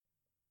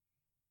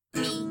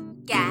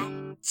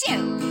Pikachu!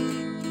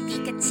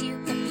 Pikachu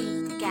ka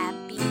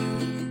Pika-Pee.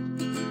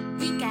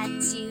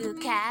 Pikachu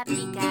ka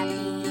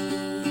Pika-Pee.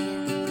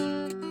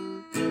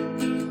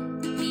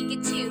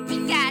 Pikachu,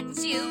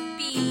 Pikachu,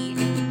 Pee.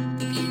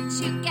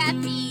 Pichu ka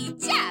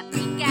Pija,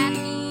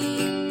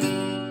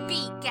 Pika-Pee.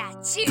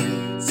 Pikachu,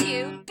 Chu,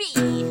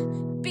 Pee.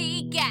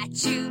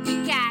 Pikachu,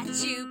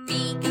 Pikachu,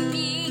 Pika,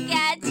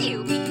 Pikachu,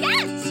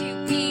 Pikachu,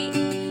 Pee.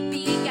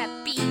 Pika,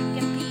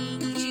 Pika,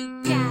 Pichu,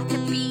 Kaka,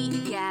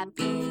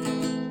 Pika-Pee.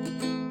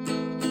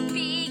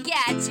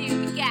 Pikachu,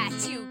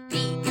 Pikachu,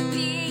 Pika,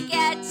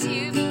 Pikachu,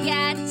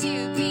 Pikachu,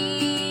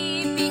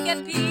 Pee. Pika,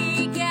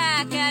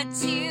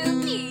 Pikachu,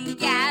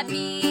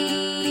 Pika-Pee.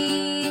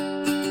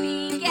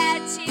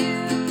 Pikachu,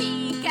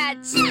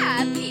 Pikachu,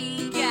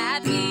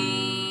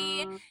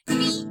 Pika-Pee.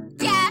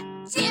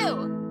 Pikachu!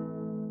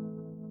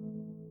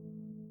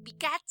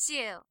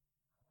 Pikachu!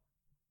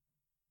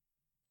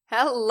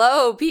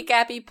 Hello,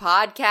 Pika-Pee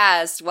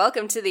Podcast.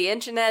 Welcome to the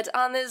internet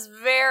on this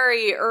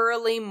very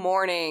early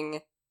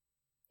morning.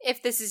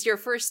 If this is your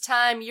first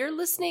time, you're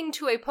listening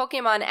to a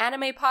Pokemon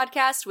anime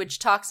podcast which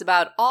talks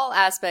about all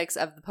aspects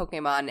of the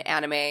Pokemon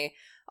anime,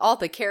 all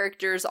the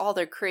characters, all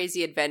their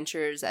crazy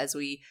adventures as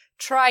we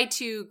try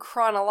to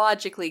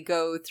chronologically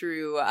go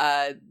through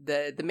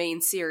the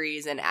main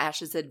series and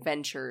Ash's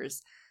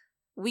adventures.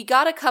 We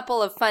got a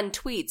couple of fun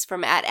tweets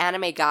from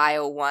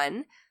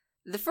 @AnimeGuy01.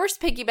 The first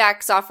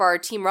piggybacks off our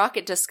Team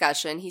Rocket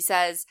discussion. He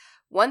says,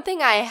 "One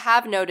thing I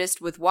have noticed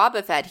with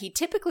Wobbuffet, he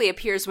typically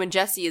appears when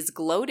Jessie is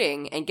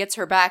gloating and gets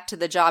her back to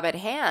the job at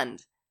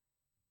hand."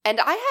 And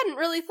I hadn't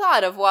really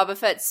thought of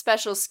Wobbuffet's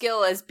special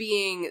skill as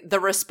being the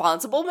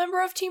responsible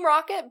member of Team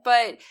Rocket,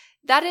 but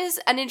that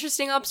is an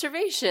interesting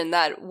observation,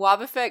 that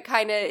Wobbuffet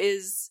kind of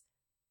is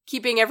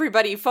keeping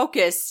everybody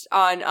focused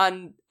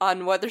on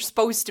what they're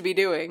supposed to be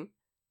doing.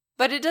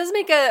 But it does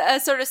make a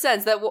sort of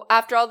sense that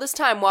after all this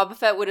time,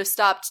 Wobbuffet would have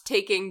stopped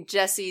taking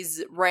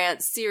Jessie's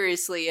rants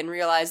seriously and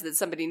realized that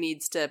somebody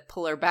needs to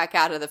pull her back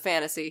out of the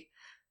fantasy.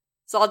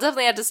 So I'll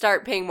definitely have to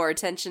start paying more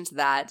attention to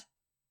that.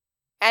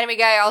 Anime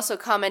Guy also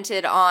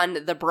commented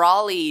on the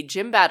Brawly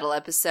gym battle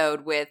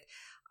episode with,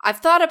 "I've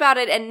thought about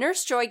it and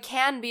Nurse Joy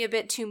can be a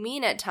bit too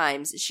mean at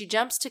times. She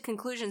jumps to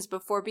conclusions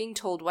before being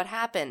told what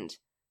happened."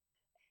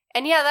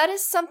 And yeah, that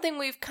is something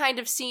we've kind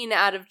of seen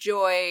out of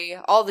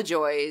Joy, all the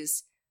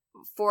Joys,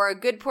 for a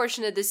good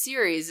portion of the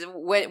series.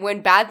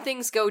 When bad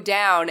things go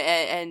down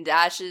and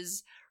Ash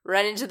is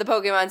run into the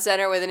Pokemon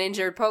Center with an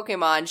injured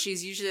Pokemon,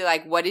 she's usually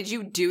like, "What did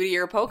you do to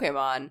your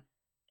Pokemon?"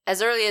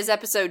 As early as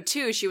episode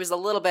 2, she was a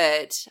little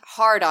bit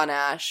hard on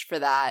Ash for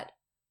that.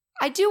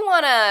 I do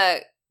want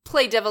to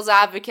play devil's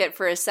advocate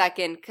for a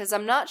second, because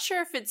I'm not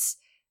sure if it's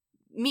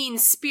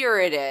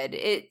mean-spirited.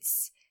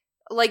 It's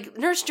like,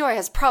 Nurse Joy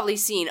has probably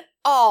seen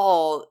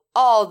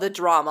all the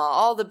drama,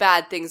 all the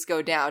bad things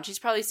go down. She's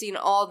probably seen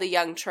all the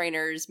young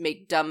trainers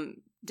make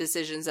dumb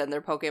decisions and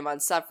their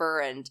Pokemon suffer,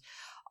 and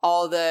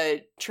all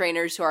the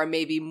trainers who are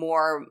maybe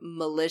more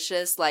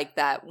malicious, like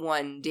that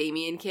one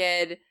Damien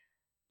kid.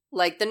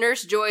 Like, the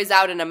Nurse Joy's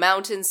out in a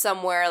mountain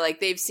somewhere, like,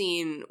 they've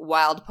seen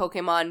wild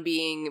Pokemon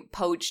being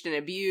poached and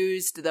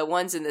abused. The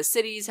ones in the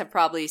cities have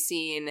probably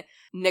seen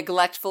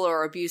neglectful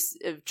or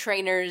abusive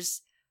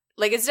trainers.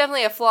 Like, it's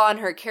definitely a flaw in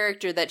her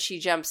character that she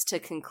jumps to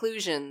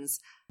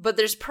conclusions, but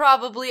there's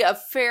probably a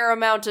fair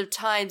amount of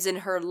times in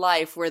her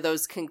life where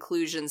those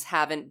conclusions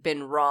haven't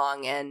been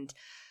wrong, and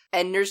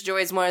Nurse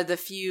Joy is one of the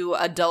few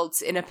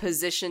adults in a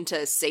position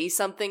to say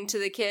something to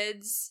the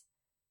kids,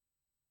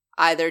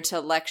 either to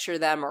lecture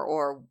them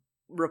or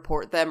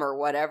report them or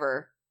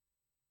whatever.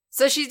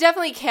 So she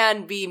definitely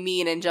can be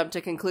mean and jump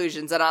to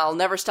conclusions, and I'll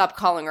never stop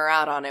calling her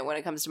out on it when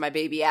it comes to my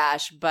baby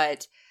Ash,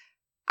 but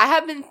I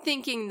have been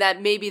thinking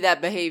that maybe that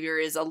behavior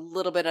is a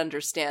little bit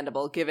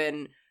understandable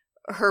given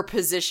her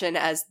position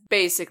as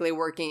basically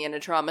working in a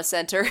trauma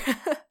center.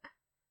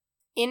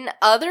 In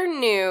other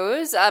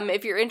news,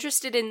 if you're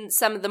interested in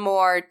some of the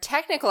more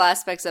technical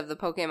aspects of the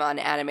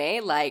Pokemon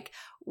anime, like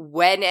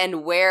when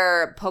and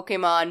where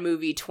Pokemon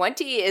Movie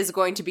 20 is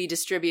going to be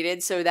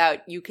distributed so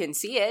that you can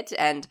see it,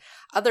 and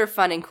other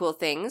fun and cool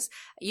things,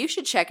 you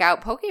should check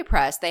out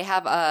PokePress. They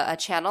have a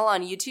channel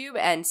on YouTube,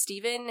 and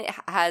Steven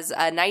has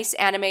a nice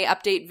anime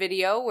update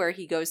video where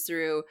he goes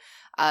through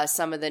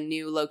some of the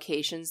new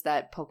locations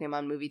that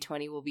Pokemon Movie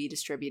 20 will be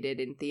distributed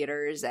in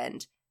theaters,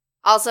 and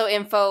also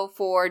info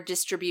for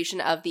distribution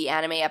of the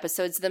anime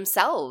episodes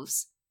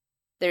themselves.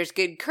 There's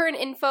good current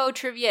info,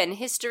 trivia, and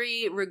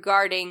history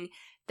regarding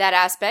that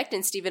aspect,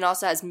 and Steven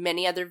also has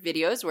many other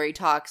videos where he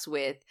talks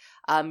with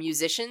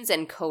musicians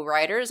and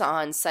co-writers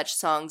on such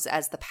songs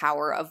as The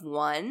Power of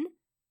One.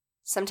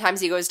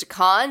 Sometimes he goes to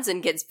cons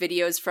and gets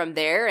videos from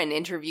there and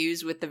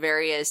interviews with the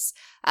various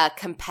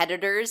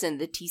competitors in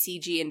the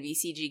TCG and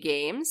VCG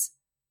games.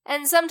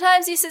 And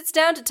sometimes he sits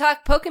down to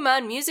talk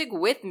Pokemon music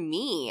with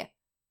me.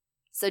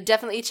 So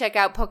definitely check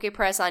out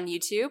PokePress on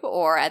YouTube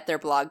or at their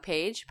blog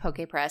page,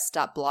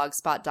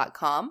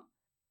 pokepress.blogspot.com.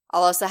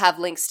 I'll also have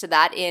links to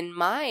that in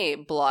my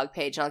blog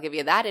page, and I'll give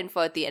you that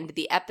info at the end of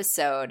the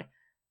episode.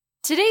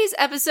 Today's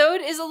episode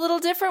is a little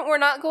different. We're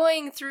not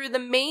going through the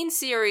main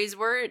series.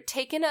 We're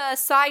taking a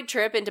side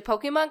trip into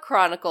Pokemon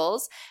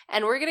Chronicles,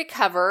 and we're going to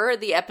cover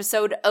the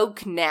episode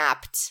Oak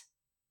Napped.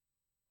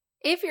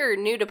 If you're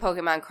new to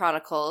Pokemon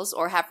Chronicles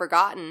or have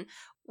forgotten,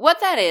 what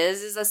that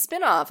is a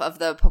spin-off of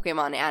the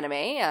Pokemon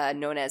anime,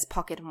 known as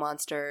Pocket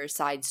Monster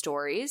Side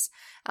Stories,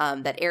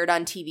 that aired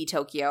on TV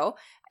Tokyo,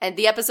 and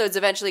the episodes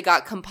eventually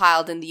got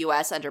compiled in the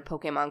US under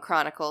Pokemon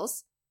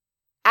Chronicles.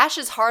 Ash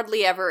is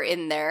hardly ever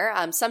in there.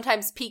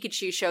 Sometimes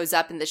Pikachu shows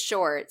up in the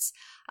shorts,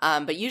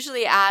 but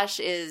usually Ash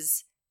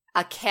is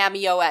a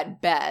cameo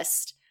at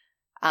best.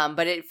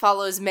 But it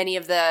follows many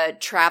of the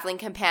traveling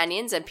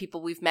companions and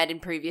people we've met in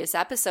previous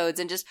episodes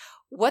and just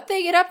what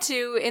they get up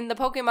to in the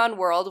Pokemon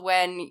world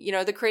when,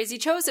 the crazy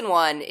chosen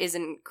one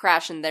isn't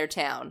crashing their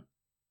town.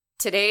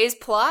 Today's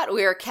plot,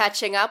 we are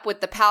catching up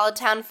with the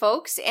Palatown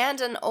folks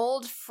and an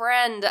old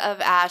friend of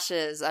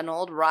Ash's, an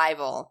old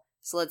rival.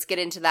 So let's get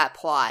into that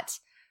plot.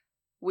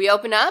 We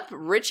open up,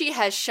 Richie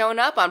has shown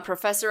up on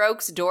Professor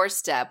Oak's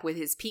doorstep with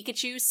his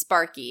Pikachu,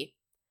 Sparky.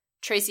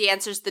 Tracy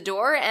answers the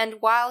door, and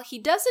while he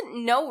doesn't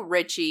know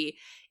Richie,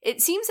 it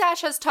seems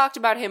Ash has talked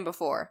about him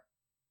before.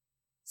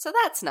 So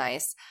that's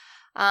nice.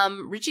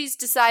 Richie's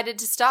decided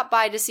to stop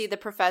by to see the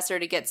professor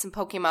to get some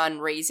Pokemon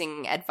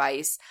raising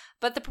advice,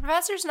 but the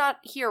professor's not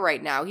here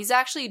right now. He's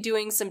actually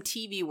doing some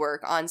TV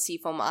work on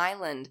Seafoam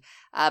Island,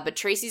 but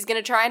Tracy's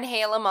gonna try and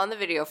hail him on the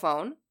video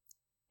phone.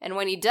 And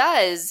when he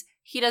does,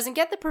 he doesn't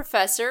get the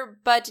professor,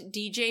 but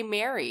DJ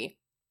Mary.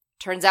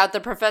 Turns out the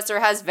professor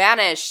has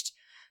vanished.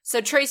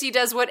 So Tracy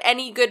does what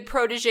any good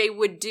protege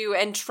would do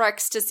and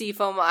treks to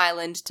Seafoam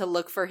Island to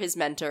look for his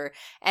mentor.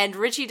 And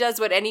Richie does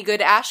what any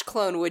good Ash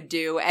clone would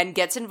do and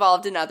gets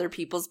involved in other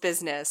people's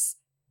business.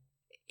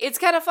 It's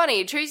kind of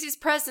funny. Tracy's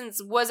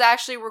presence was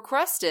actually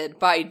requested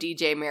by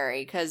DJ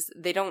Mary because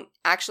they don't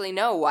actually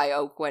know why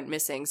Oak went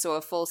missing. So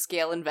a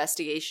full-scale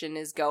investigation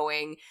is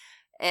going.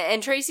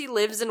 And Tracy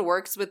lives and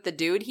works with the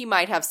dude. He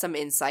might have some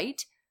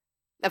insight.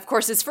 Of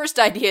course, his first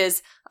idea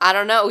is, I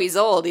don't know, he's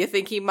old. You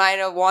think he might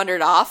have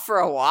wandered off for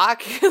a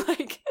walk?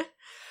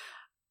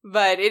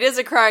 But it is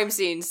a crime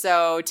scene,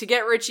 so to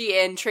get Richie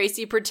in,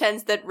 Tracy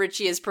pretends that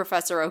Richie is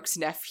Professor Oak's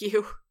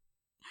nephew.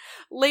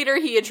 Later,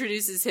 he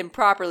introduces him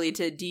properly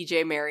to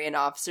DJ Mary and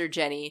Officer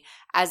Jenny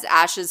as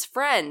Ash's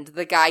friend,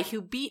 the guy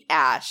who beat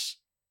Ash.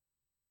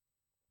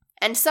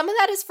 And some of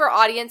that is for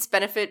audience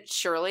benefit,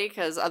 surely,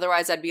 because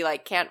otherwise I'd be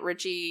like, can't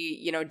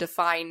Richie,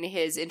 define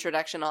his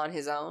introduction on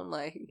his own?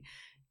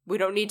 We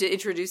don't need to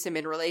introduce him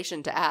in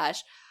relation to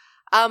Ash.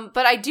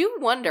 But I do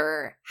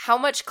wonder how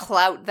much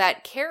clout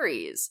that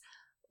carries.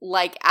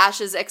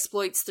 Ash's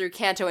exploits through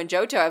Kanto and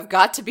Johto have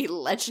got to be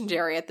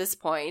legendary at this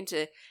point.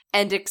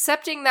 And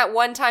accepting that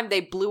one time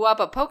they blew up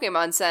a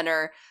Pokemon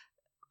Center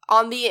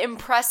on the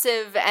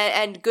impressive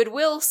and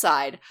goodwill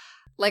side.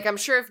 I'm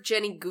sure if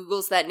Jenny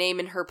Googles that name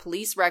in her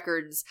police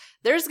records,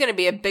 there's going to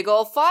be a big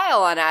old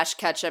file on Ash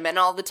Ketchum and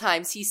all the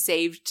times he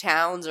saved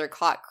towns or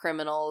caught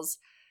criminals.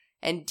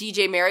 And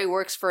DJ Mary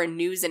works for a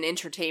news and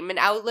entertainment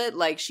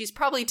outlet. She's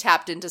probably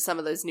tapped into some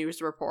of those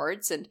news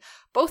reports. And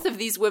both of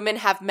these women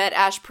have met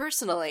Ash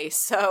personally.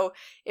 So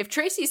if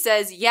Tracy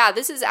says, yeah,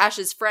 this is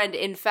Ash's friend,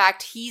 in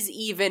fact, he's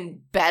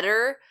even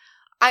better,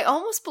 I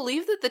almost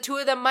believe that the two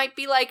of them might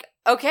be like,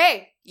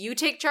 okay, you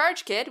take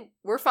charge, kid.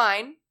 We're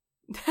fine.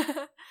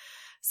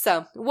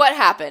 So, what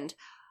happened?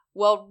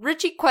 Well,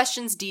 Richie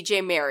questions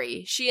DJ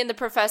Mary. She and the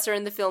professor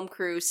and the film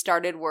crew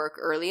started work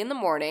early in the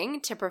morning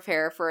to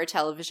prepare for a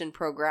television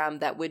program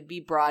that would be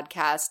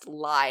broadcast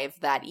live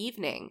that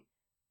evening.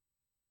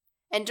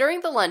 And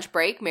during the lunch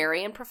break,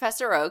 Mary and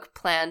Professor Oak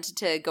planned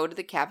to go to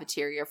the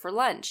cafeteria for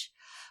lunch.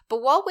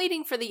 But while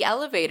waiting for the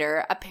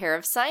elevator, a pair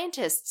of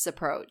scientists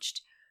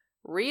approached.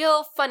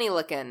 Real funny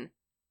looking.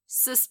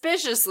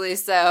 Suspiciously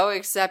so,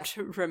 except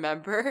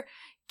remember,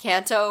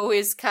 Kanto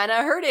is kind of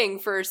hurting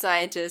for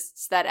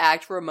scientists that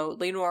act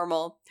remotely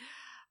normal.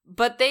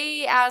 But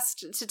they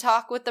asked to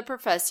talk with the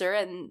professor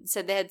and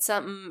said they had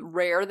something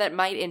rare that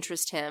might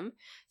interest him.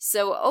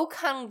 So Oak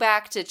hung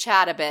back to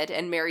chat a bit,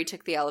 and Mary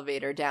took the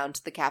elevator down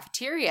to the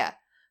cafeteria.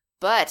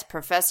 But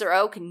Professor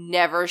Oak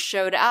never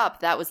showed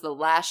up. That was the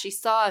last she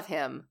saw of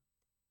him.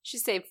 She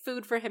saved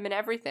food for him and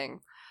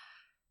everything.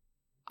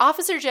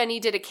 Officer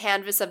Jenny did a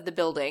canvass of the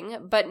building,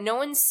 but no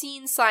one's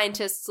seen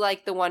scientists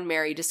like the one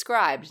Mary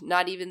described,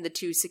 not even the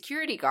two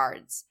security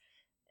guards.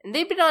 And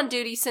they've been on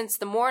duty since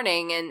the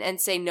morning and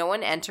say no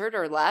one entered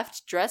or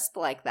left dressed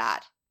like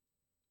that.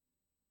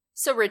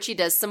 So Richie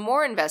does some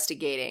more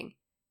investigating.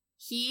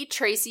 He,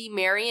 Tracy,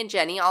 Mary, and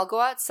Jenny all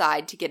go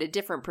outside to get a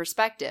different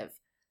perspective.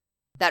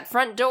 That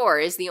front door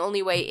is the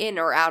only way in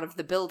or out of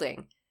the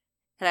building.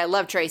 And I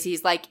love Tracy.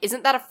 He's like,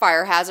 isn't that a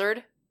fire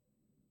hazard?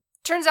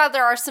 Turns out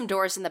there are some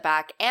doors in the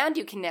back, and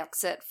you can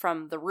exit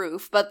from the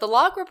roof, but the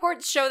log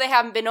reports show they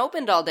haven't been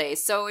opened all day,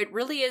 so it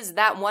really is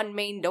that one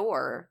main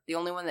door, the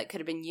only one that could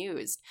have been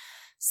used.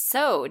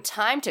 So,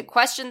 time to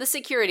question the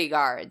security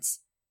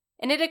guards.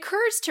 And it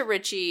occurs to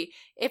Richie,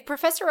 if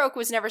Professor Oak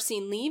was never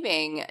seen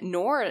leaving,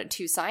 nor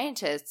two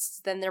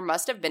scientists, then there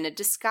must have been a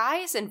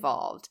disguise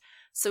involved.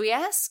 So he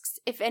asks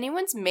if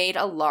anyone's made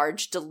a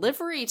large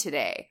delivery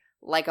today,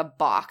 like a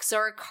box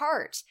or a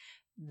cart.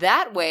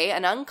 That way,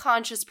 an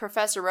unconscious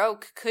Professor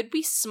Oak could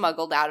be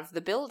smuggled out of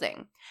the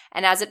building.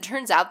 And as it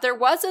turns out, there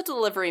was a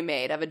delivery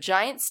made of a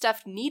giant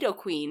stuffed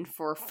Nidoqueen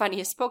for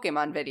funniest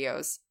Pokemon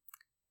videos.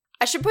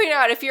 I should point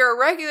out, if you're a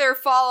regular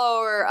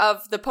follower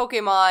of the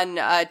Pokemon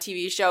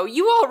TV show,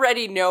 you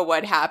already know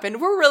what happened.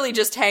 We're really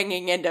just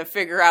hanging in to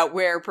figure out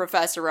where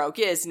Professor Oak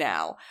is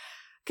now.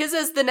 Because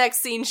as the next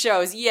scene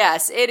shows,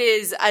 yes, it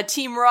is a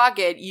Team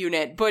Rocket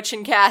unit, Butch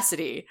and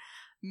Cassidy.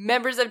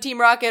 Members of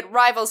Team Rocket,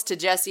 rivals to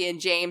Jessie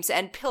and James,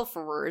 and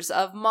pilferers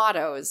of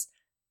mottos.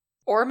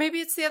 Or maybe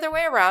it's the other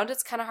way around,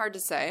 it's kind of hard to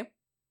say.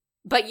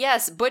 But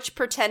yes, Butch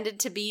pretended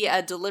to be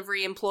a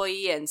delivery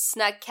employee and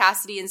snuck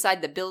Cassidy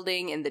inside the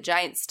building in the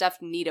giant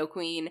stuffed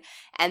Nidoqueen,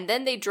 and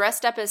then they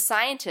dressed up as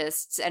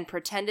scientists and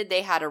pretended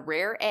they had a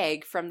rare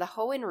egg from the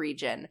Hoenn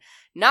region,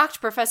 knocked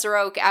Professor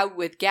Oak out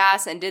with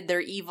gas, and did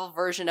their evil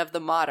version of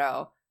the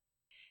motto.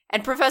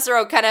 And Professor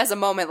Oak kind of has a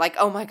moment like,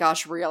 oh my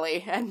gosh,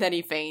 really? And then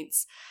he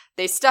faints.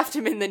 They stuffed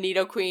him in the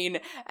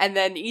Nidoqueen and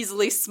then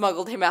easily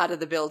smuggled him out of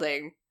the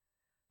building.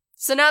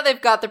 So now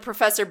they've got the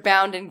professor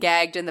bound and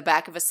gagged in the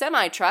back of a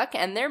semi-truck,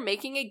 and they're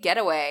making a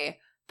getaway.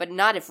 But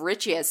not if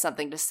Richie has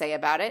something to say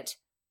about it.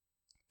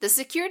 The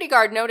security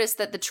guard noticed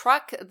that the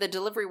truck the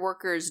delivery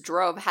workers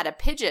drove had a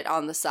Pidgeot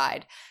on the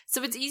side,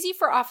 so it's easy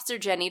for Officer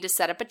Jenny to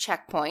set up a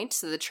checkpoint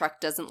so the truck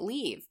doesn't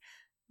leave.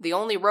 The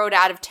only road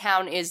out of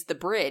town is the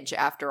bridge,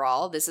 after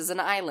all. This is an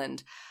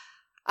island.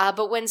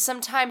 But when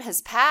some time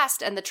has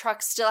passed and the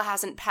truck still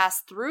hasn't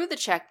passed through the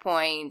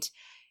checkpoint,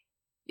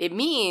 it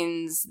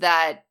means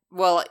that,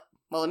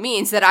 it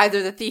means that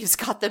either the thieves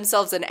got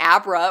themselves an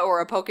Abra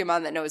or a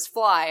Pokemon that knows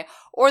fly,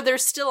 or they're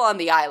still on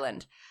the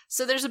island.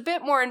 So there's a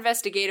bit more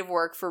investigative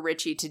work for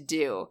Richie to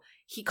do.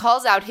 He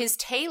calls out his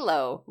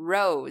Tailo,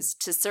 Rose,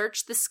 to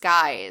search the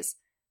skies.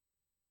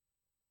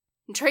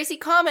 And Tracy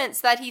comments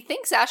that he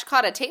thinks Ash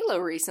caught a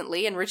Tailo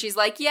recently, and Richie's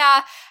like,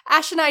 yeah,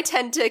 Ash and I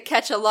tend to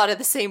catch a lot of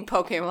the same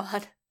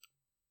Pokemon.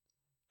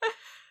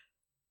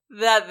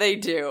 That they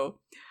do.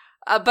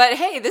 But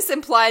hey, this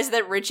implies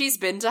that Richie's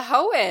been to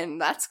Hoenn.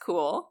 That's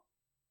cool.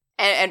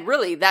 And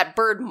really, that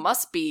bird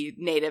must be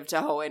native to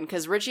Hoenn,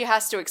 because Richie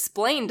has to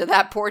explain to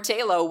that poor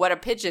Tailo what a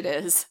Pidgeot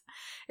is.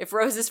 If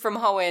Rose is from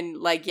Hoenn,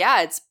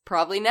 yeah, it's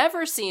probably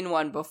never seen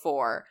one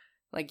before.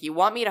 You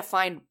want me to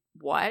find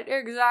what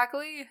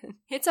exactly?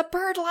 It's a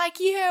bird like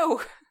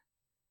you!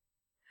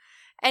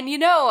 And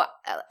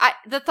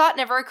the thought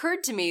never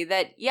occurred to me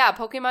that, yeah,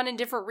 Pokemon in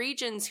different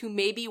regions who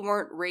maybe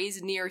weren't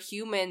raised near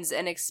humans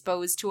and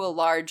exposed to a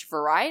large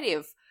variety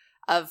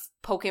of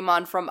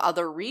Pokemon from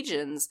other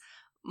regions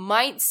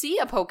might see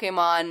a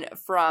Pokemon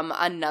from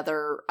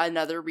another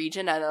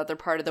region, another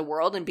part of the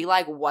world, and be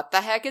like, what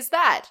the heck is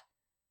that?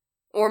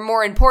 Or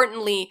more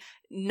importantly,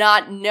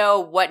 not know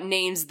what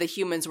names the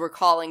humans were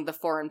calling the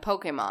foreign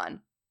Pokemon.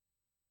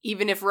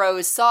 Even if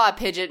Rose saw a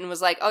Pidgeot and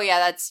was like, oh yeah,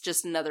 that's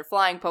just another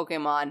flying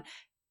Pokemon,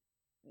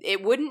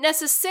 it wouldn't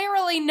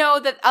necessarily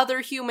know that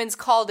other humans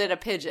called it a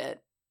Pidgeot.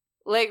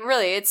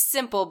 Really, it's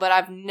simple, but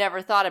I've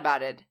never thought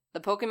about it. The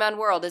Pokemon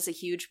world is a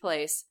huge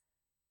place.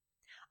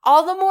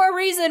 All the more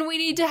reason we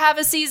need to have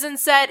a season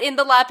set in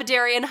the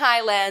Lapidarian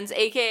Highlands,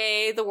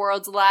 aka the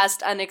world's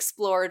last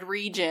unexplored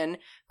region.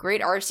 Great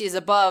Arceus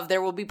above,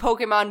 there will be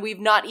Pokemon we've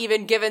not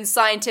even given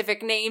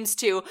scientific names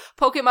to.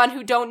 Pokemon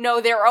who don't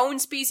know their own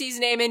species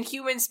name in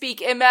human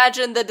speak.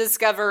 Imagine the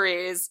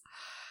discoveries.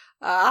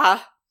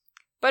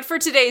 But for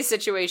today's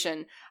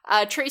situation,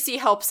 Tracy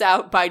helps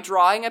out by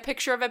drawing a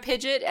picture of a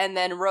Pidgeot, and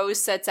then Rose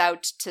sets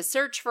out to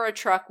search for a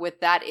truck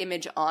with that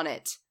image on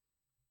it.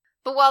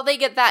 But while they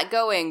get that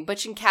going,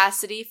 Butch and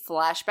Cassidy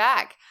flash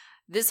back.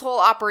 This whole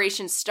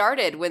operation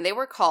started when they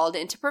were called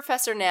into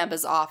Professor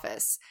Namba's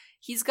office.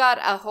 He's got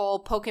a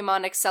whole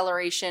Pokemon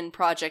acceleration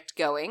project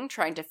going,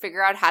 trying to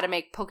figure out how to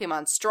make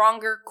Pokemon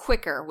stronger,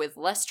 quicker, with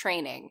less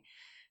training.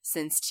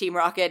 Since Team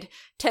Rocket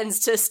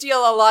tends to steal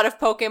a lot of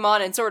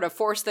Pokemon and sort of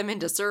force them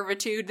into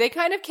servitude, they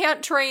kind of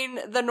can't train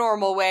the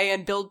normal way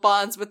and build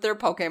bonds with their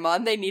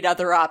Pokemon. They need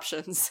other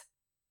options.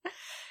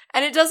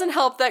 And it doesn't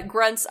help that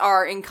grunts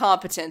are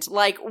incompetent.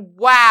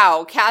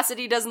 Wow,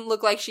 Cassidy doesn't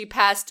look like she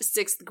passed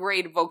 6th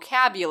grade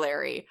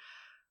vocabulary.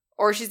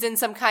 Or she's in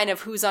some kind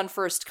of Who's on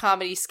First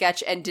comedy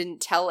sketch and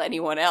didn't tell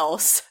anyone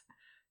else.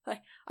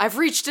 I've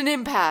reached an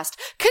impasse.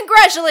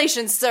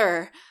 Congratulations,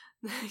 sir!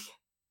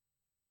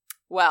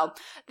 Well,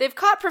 they've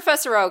caught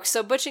Professor Oak,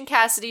 so Butch and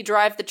Cassidy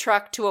drive the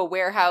truck to a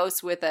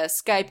warehouse with a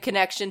Skype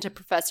connection to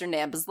Professor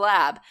Namba's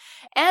lab.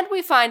 And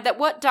we find that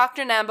what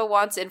Dr. Namba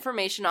wants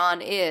information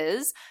on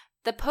is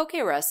the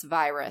Pokerus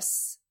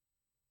virus.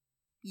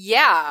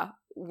 Yeah,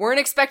 weren't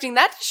expecting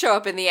that to show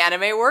up in the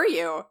anime, were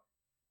you?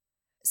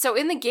 So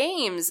in the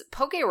games,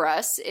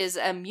 Pokerus is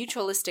a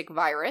mutualistic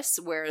virus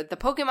where the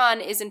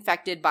Pokemon is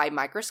infected by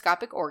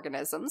microscopic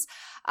organisms,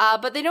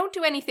 but they don't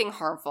do anything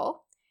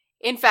harmful.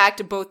 In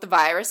fact, both the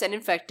virus and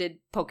infected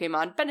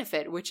Pokemon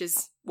benefit, which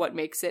is what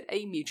makes it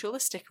a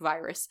mutualistic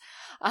virus.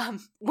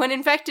 When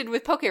infected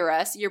with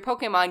Pokerus, your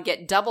Pokemon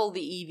get double the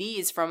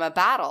EVs from a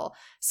battle.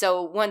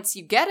 So once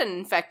you get an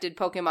infected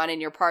Pokemon in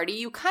your party,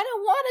 you kind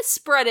of want to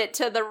spread it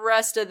to the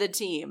rest of the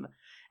team.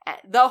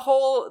 The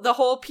whole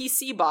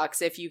PC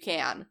box if you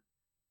can.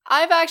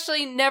 I've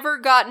actually never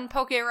gotten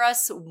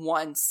Pokerus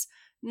once.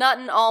 Not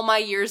in all my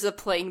years of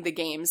playing the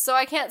game, so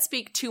I can't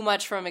speak too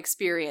much from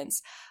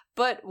experience.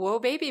 But, whoa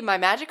baby, my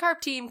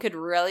Magikarp team could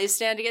really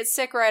stand to get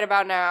sick right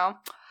about now.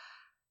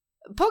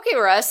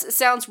 Pokerus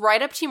sounds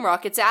right up Team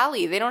Rocket's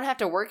alley. They don't have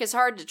to work as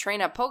hard to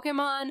train up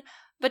Pokemon,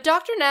 but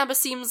Dr. Naba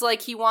seems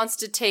like he wants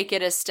to take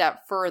it a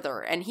step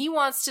further, and he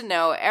wants to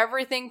know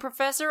everything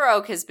Professor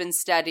Oak has been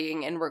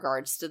studying in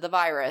regards to the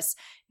virus,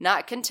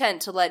 not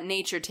content to let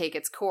nature take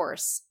its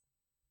course.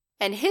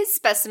 And his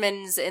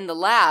specimens in the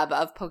lab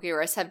of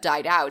Pokerus have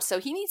died out, so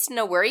he needs to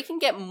know where he can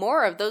get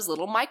more of those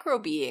little micro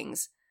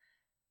beings.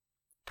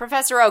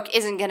 Professor Oak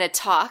isn't gonna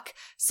talk,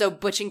 so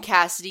Butch and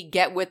Cassidy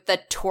get with the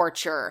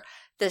torture.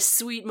 The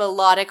sweet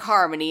melodic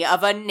harmony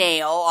of a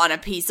nail on a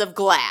piece of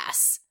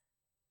glass.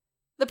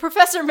 The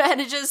professor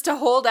manages to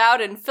hold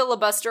out and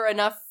filibuster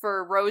enough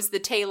for Rose the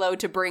Talo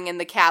to bring in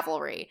the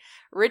cavalry.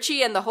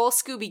 Richie and the whole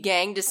Scooby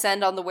gang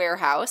descend on the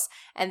warehouse,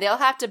 and they'll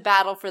have to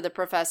battle for the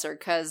professor,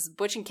 cause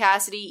Butch and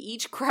Cassidy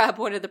each grab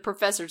one of the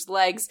professor's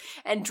legs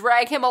and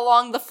drag him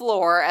along the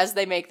floor as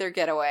they make their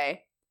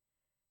getaway.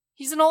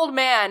 He's an old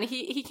man,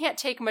 he can't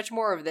take much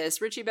more of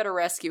this. Richie better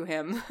rescue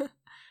him.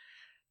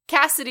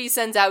 Cassidy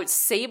sends out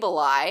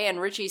Sableye, and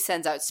Richie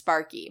sends out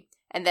Sparky.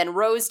 And then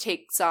Rose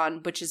takes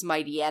on Butch's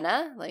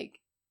Mightyena. Like,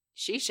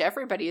 sheesh,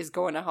 everybody is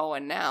going to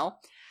Hoenn now.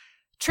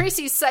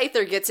 Tracy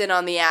Scyther gets in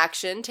on the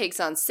action, takes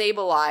on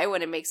Sableye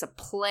when it makes a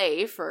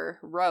play for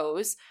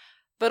Rose.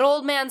 But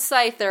Old Man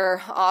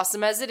Scyther,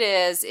 awesome as it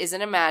is,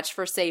 isn't a match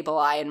for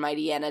Sableye and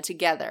Mightyena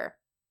together.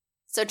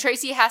 So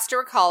Tracy has to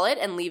recall it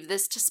and leave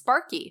this to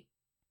Sparky.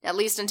 At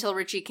least until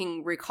Richie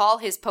can recall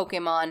his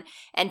Pokemon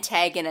and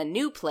tag in a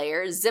new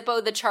player,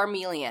 Zippo the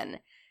Charmeleon.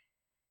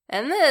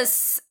 And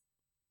this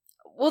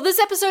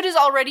episode is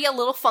already a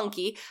little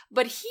funky,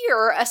 but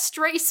here, a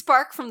stray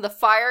spark from the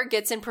fire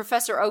gets in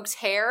Professor Oak's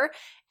hair,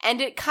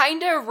 and it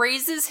kind of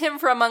raises him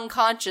from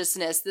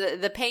unconsciousness.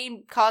 The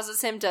pain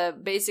causes him to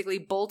basically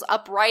bolt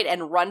upright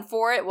and run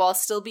for it while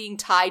still being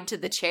tied to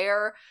the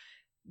chair.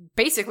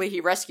 Basically,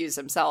 he rescues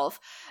himself,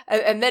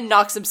 and then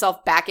knocks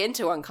himself back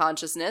into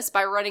unconsciousness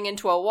by running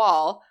into a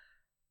wall.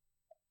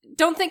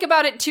 Don't think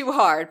about it too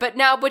hard, but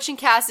now Butch and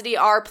Cassidy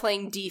are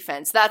playing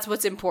defense. That's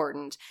what's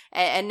important.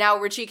 And now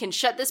Richie can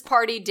shut this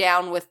party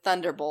down with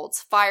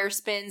Thunderbolts, Fire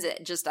Spins,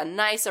 just a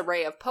nice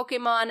array of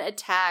Pokemon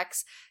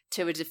attacks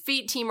to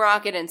defeat Team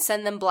Rocket and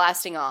send them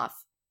blasting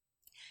off.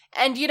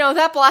 And,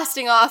 that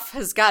blasting off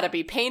has gotta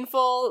be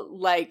painful.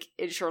 Like,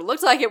 it sure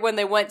looked like it when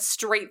they went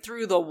straight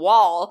through the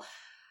wall.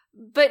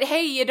 But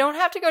hey, you don't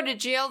have to go to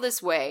jail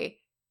this way.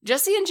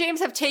 Jessie and James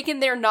have taken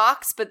their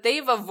knocks, but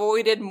they've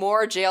avoided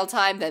more jail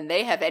time than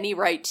they have any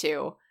right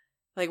to.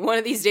 Like, one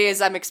of these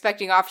days, I'm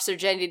expecting Officer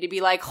Jenny to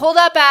be like, hold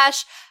up,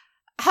 Ash!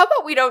 How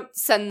about we don't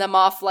send them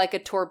off like a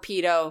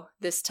torpedo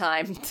this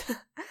time?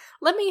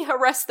 Let me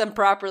arrest them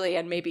properly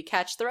and maybe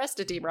catch the rest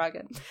of Team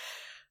Rocket.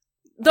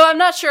 Though I'm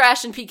not sure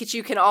Ash and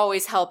Pikachu can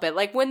always help it.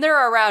 Like, when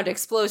they're around,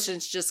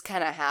 explosions just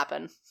kind of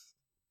happen.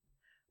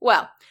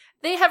 Well,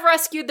 they have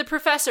rescued the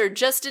professor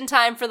just in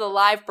time for the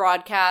live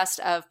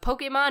broadcast of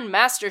Pokemon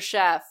Master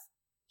Chef.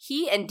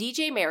 He and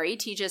DJ Mary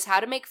teach us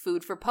how to make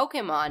food for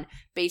Pokemon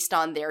based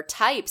on their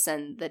types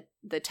and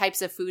the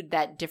types of food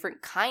that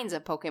different kinds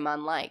of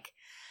Pokemon like.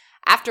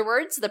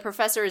 Afterwards, the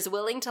professor is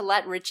willing to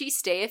let Richie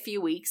stay a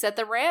few weeks at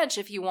the ranch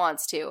if he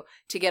wants to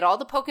get all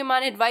the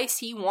Pokemon advice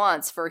he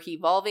wants for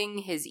evolving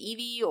his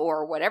Eevee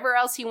or whatever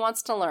else he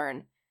wants to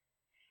learn.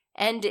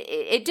 And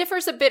it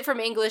differs a bit from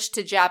English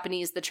to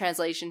Japanese, the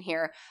translation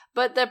here,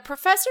 but the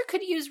professor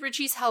could use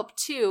Richie's help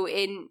too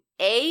in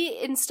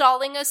A,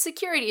 installing a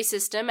security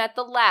system at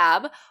the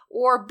lab,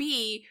 or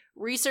B,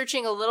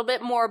 researching a little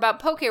bit more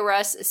about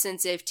Pokerus,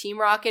 since if Team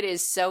Rocket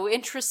is so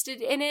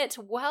interested in it,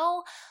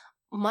 well,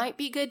 might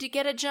be good to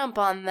get a jump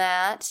on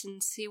that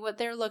and see what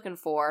they're looking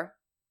for.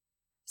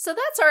 So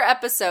that's our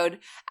episode.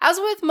 As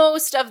with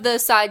most of the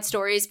side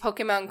stories,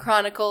 Pokemon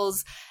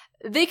Chronicles,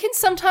 they can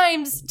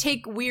sometimes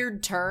take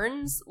weird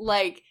turns.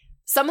 Like,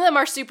 some of them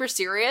are super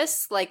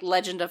serious, like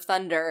Legend of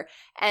Thunder,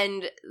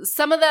 and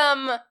some of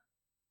them,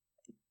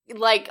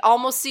 like,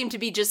 almost seem to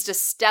be just a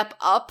step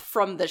up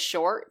from the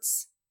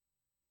shorts.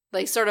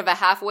 Like, sort of a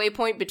halfway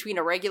point between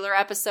a regular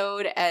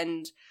episode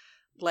and,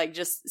 like,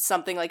 just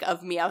something like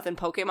Of Meowth and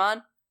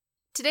Pokemon.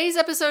 Today's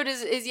episode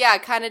is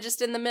kind of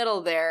just in the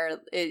middle there.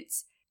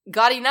 It's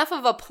got enough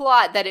of a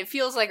plot that it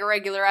feels like a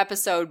regular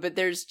episode, but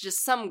there's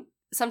just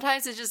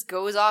sometimes it just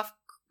goes off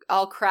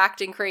all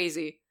cracked and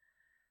crazy.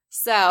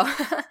 So,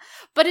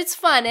 but it's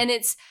fun, and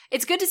it's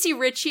good to see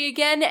Richie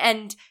again,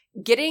 and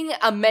getting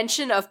a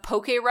mention of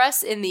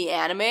Pokerus in the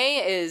anime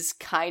is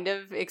kind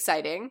of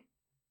exciting.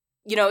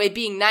 it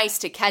being nice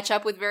to catch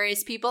up with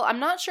various people, I'm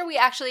not sure we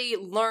actually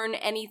learn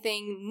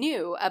anything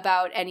new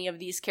about any of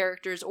these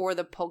characters or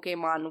the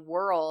Pokemon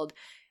world,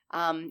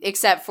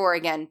 except for,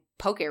 again,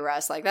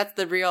 Pokerus. Like, that's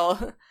the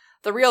real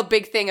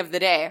big thing of the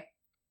day.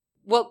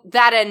 Well,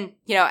 that and,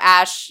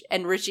 Ash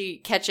and Richie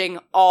catching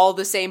all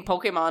the same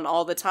Pokemon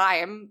all the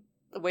time.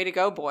 Way to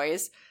go,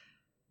 boys.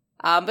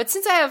 But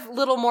since I have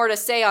little more to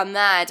say on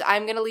that,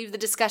 I'm going to leave the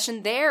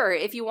discussion there.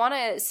 If you want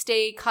to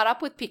stay caught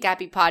up with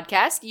PCAPI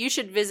Podcast, you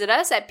should visit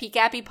us at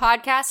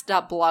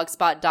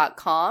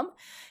pcappypodcast.blogspot.com.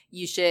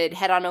 You should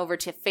head on over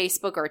to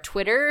Facebook or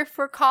Twitter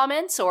for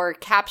comments or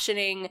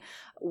captioning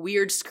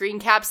weird screen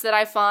caps that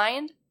I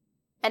find.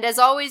 And as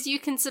always, you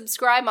can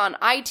subscribe on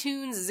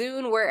iTunes,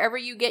 Zune, wherever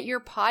you get your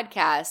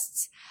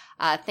podcasts.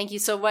 Thank you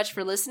so much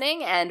for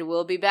listening, and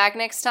we'll be back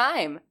next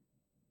time.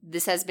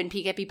 This has been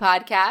PCAPI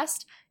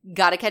Podcast.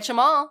 Gotta catch 'em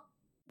all.